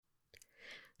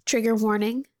Trigger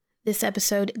warning, this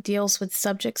episode deals with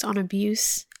subjects on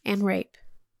abuse and rape.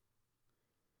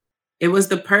 It was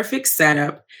the perfect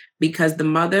setup because the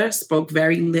mother spoke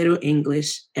very little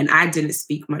English and I didn't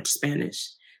speak much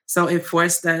Spanish. So it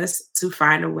forced us to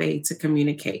find a way to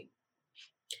communicate.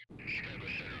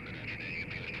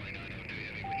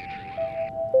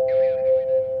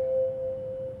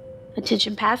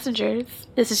 Attention passengers,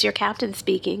 this is your captain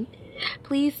speaking.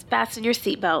 Please fasten your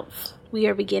seatbelts. We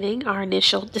are beginning our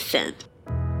initial descent.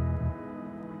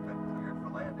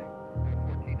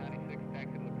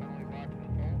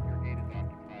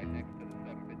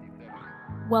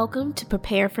 Welcome to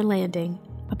Prepare for Landing,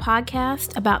 a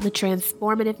podcast about the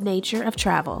transformative nature of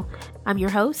travel. I'm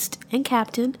your host and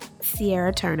captain,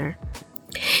 Sierra Turner.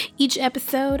 Each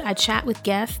episode, I chat with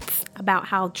guests about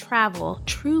how travel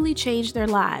truly changed their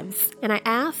lives, and I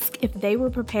ask if they were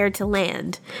prepared to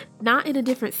land, not in a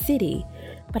different city,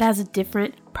 but as a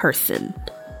different person.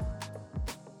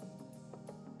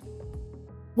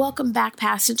 Welcome back,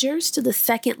 passengers, to the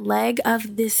second leg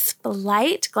of this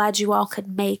flight. Glad you all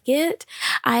could make it.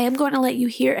 I am going to let you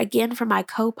hear again from my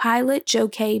co-pilot, Jo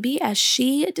Kaby, as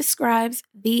she describes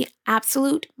the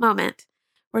absolute moment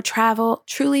where travel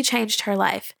truly changed her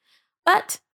life.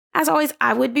 But, as always,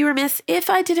 I would be remiss if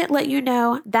I didn't let you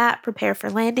know that Prepare for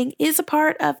Landing is a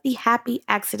part of the Happy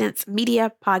Accidents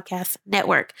Media Podcast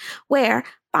Network, where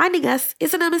finding us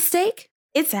isn't a mistake,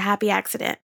 it's a happy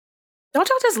accident. Don't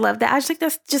y'all just love that? I just think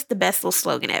that's just the best little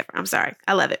slogan ever. I'm sorry.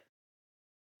 I love it.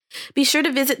 Be sure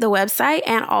to visit the website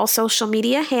and all social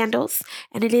media handles,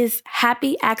 and it is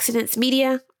Happy Accidents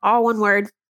Media, all one word,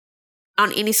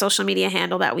 on any social media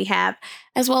handle that we have,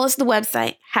 as well as the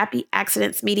website,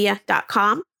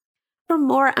 happyaccidentsmedia.com, for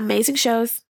more amazing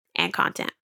shows and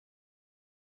content.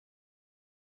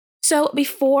 So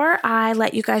before I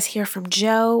let you guys hear from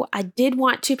Jo, I did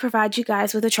want to provide you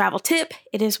guys with a travel tip.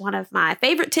 It is one of my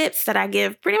favorite tips that I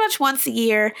give pretty much once a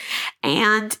year,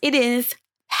 and it is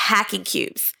packing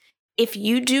cubes. If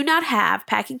you do not have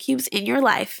packing cubes in your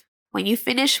life, when you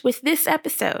finish with this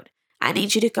episode, I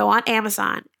need you to go on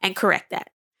Amazon and correct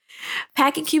that.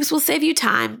 Packing cubes will save you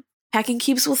time. Packing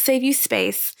cubes will save you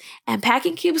space. And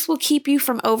packing cubes will keep you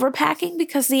from overpacking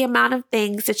because the amount of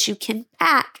things that you can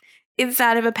pack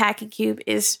inside of a packing cube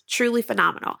is truly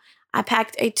phenomenal. I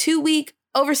packed a 2-week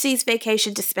overseas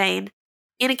vacation to Spain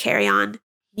in a carry-on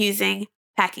using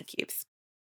packing cubes.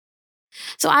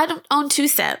 So I own 2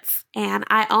 sets, and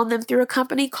I own them through a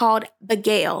company called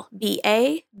Bagail,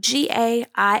 Bagail.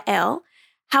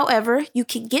 However, you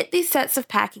can get these sets of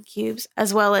packing cubes,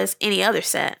 as well as any other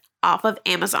set, off of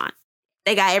Amazon.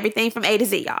 They got everything from A to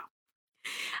Z, y'all.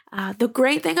 The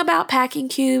great thing about packing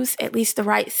cubes, at least the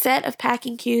right set of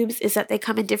packing cubes, is that they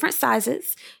come in different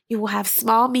sizes. You will have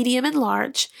small, medium, and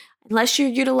large. Unless you're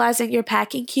utilizing your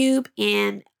packing cube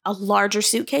in a larger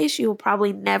suitcase, you will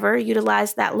probably never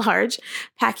utilize that large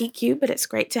packing cube, but it's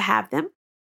great to have them.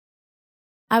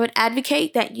 I would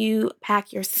advocate that you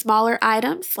pack your smaller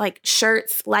items like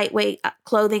shirts, lightweight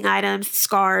clothing items,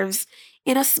 scarves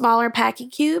in a smaller packing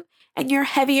cube, and your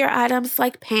heavier items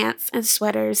like pants and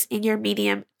sweaters in your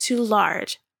medium to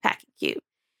large packing cube.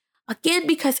 Again,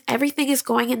 because everything is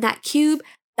going in that cube,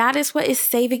 that is what is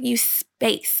saving you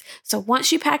space. So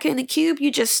once you pack it in the cube,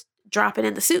 you just drop it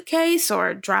in the suitcase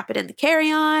or drop it in the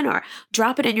carry-on or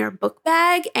drop it in your book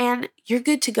bag and you're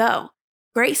good to go.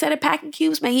 Great set of packing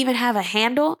cubes may even have a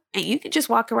handle and you can just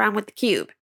walk around with the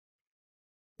cube.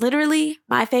 Literally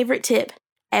my favorite tip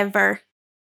ever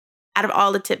out of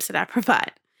all the tips that I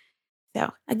provide.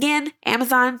 So again,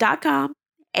 Amazon.com,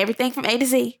 everything from A to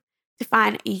Z to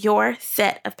find your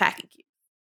set of packing cubes.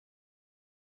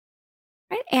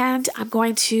 Right, and I'm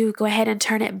going to go ahead and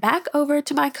turn it back over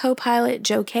to my co-pilot,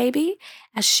 Jo Kaby,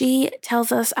 as she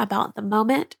tells us about the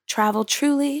moment travel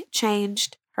truly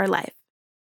changed her life.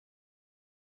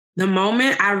 The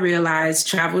moment I realized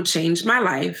travel changed my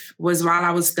life was while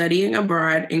I was studying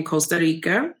abroad in Costa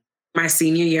Rica, my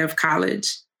senior year of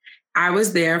college. I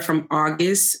was there from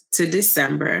August to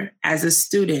December as a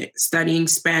student studying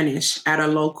Spanish at a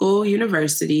local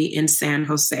university in San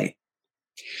Jose.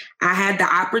 I had the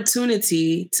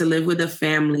opportunity to live with a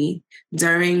family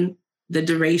during the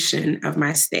duration of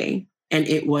my stay, and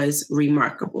it was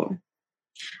remarkable.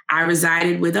 I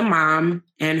resided with a mom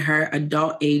and her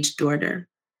adult-age daughter.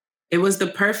 It was the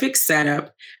perfect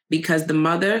setup because the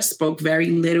mother spoke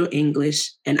very little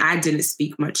English and I didn't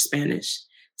speak much Spanish.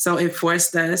 So it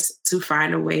forced us to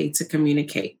find a way to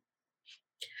communicate.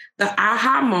 The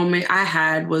aha moment I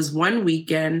had was one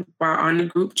weekend while on a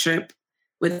group trip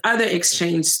with other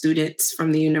exchange students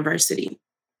from the university.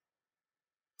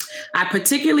 I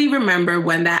particularly remember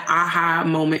when that aha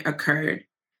moment occurred.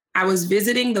 I was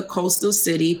visiting the coastal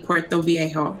city, Puerto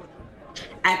Viejo.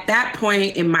 At that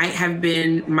point, it might have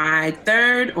been my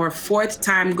third or fourth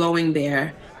time going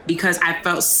there because I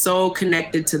felt so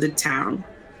connected to the town.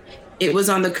 It was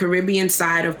on the Caribbean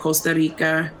side of Costa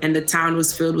Rica, and the town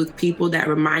was filled with people that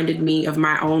reminded me of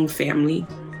my own family.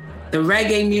 The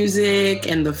reggae music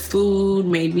and the food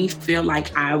made me feel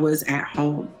like I was at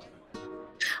home.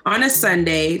 On a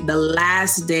Sunday, the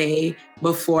last day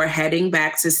before heading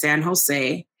back to San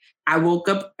Jose, I woke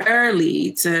up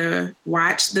early to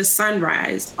watch the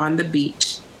sunrise on the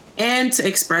beach and to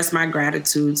express my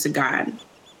gratitude to God.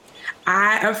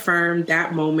 I affirmed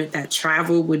that moment that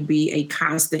travel would be a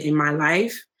constant in my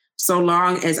life, so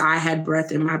long as I had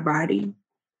breath in my body.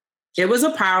 It was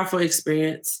a powerful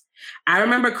experience. I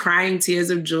remember crying tears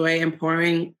of joy and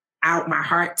pouring out my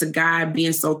heart to God,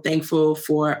 being so thankful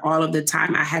for all of the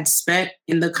time I had spent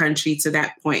in the country to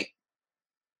that point.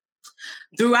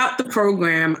 Throughout the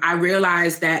program, I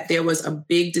realized that there was a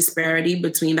big disparity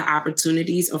between the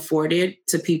opportunities afforded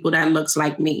to people that looked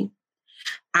like me.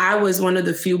 I was one of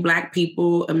the few Black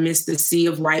people amidst the sea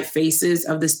of white faces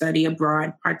of the study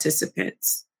abroad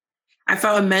participants. I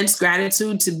felt immense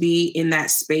gratitude to be in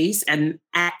that space and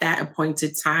at that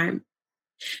appointed time.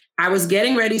 I was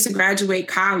getting ready to graduate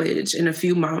college in a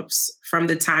few months from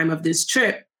the time of this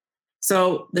trip.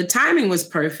 So the timing was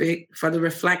perfect for the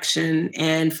reflection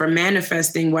and for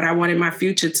manifesting what I wanted my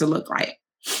future to look like.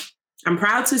 I'm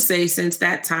proud to say since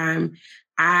that time,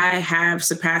 I have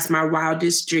surpassed my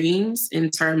wildest dreams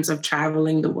in terms of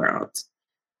traveling the world.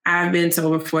 I've been to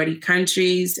over 40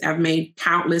 countries. I've made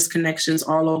countless connections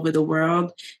all over the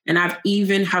world. And I've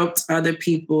even helped other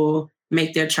people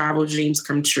make their travel dreams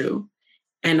come true.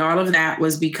 And all of that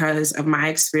was because of my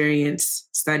experience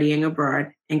studying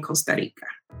abroad in Costa Rica.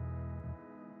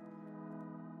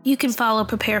 You can follow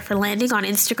Prepare for Landing on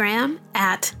Instagram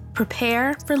at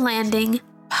Prepare for Landing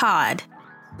Pod.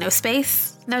 No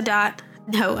space, no dot,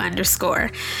 no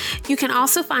underscore. You can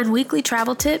also find weekly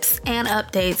travel tips and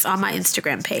updates on my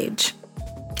Instagram page.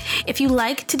 If you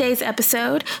like today's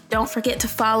episode, don't forget to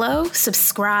follow,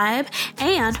 subscribe,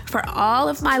 and for all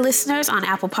of my listeners on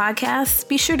Apple Podcasts,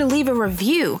 be sure to leave a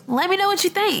review. Let me know what you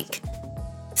think.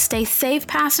 Stay safe,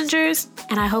 passengers,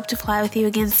 and I hope to fly with you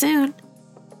again soon.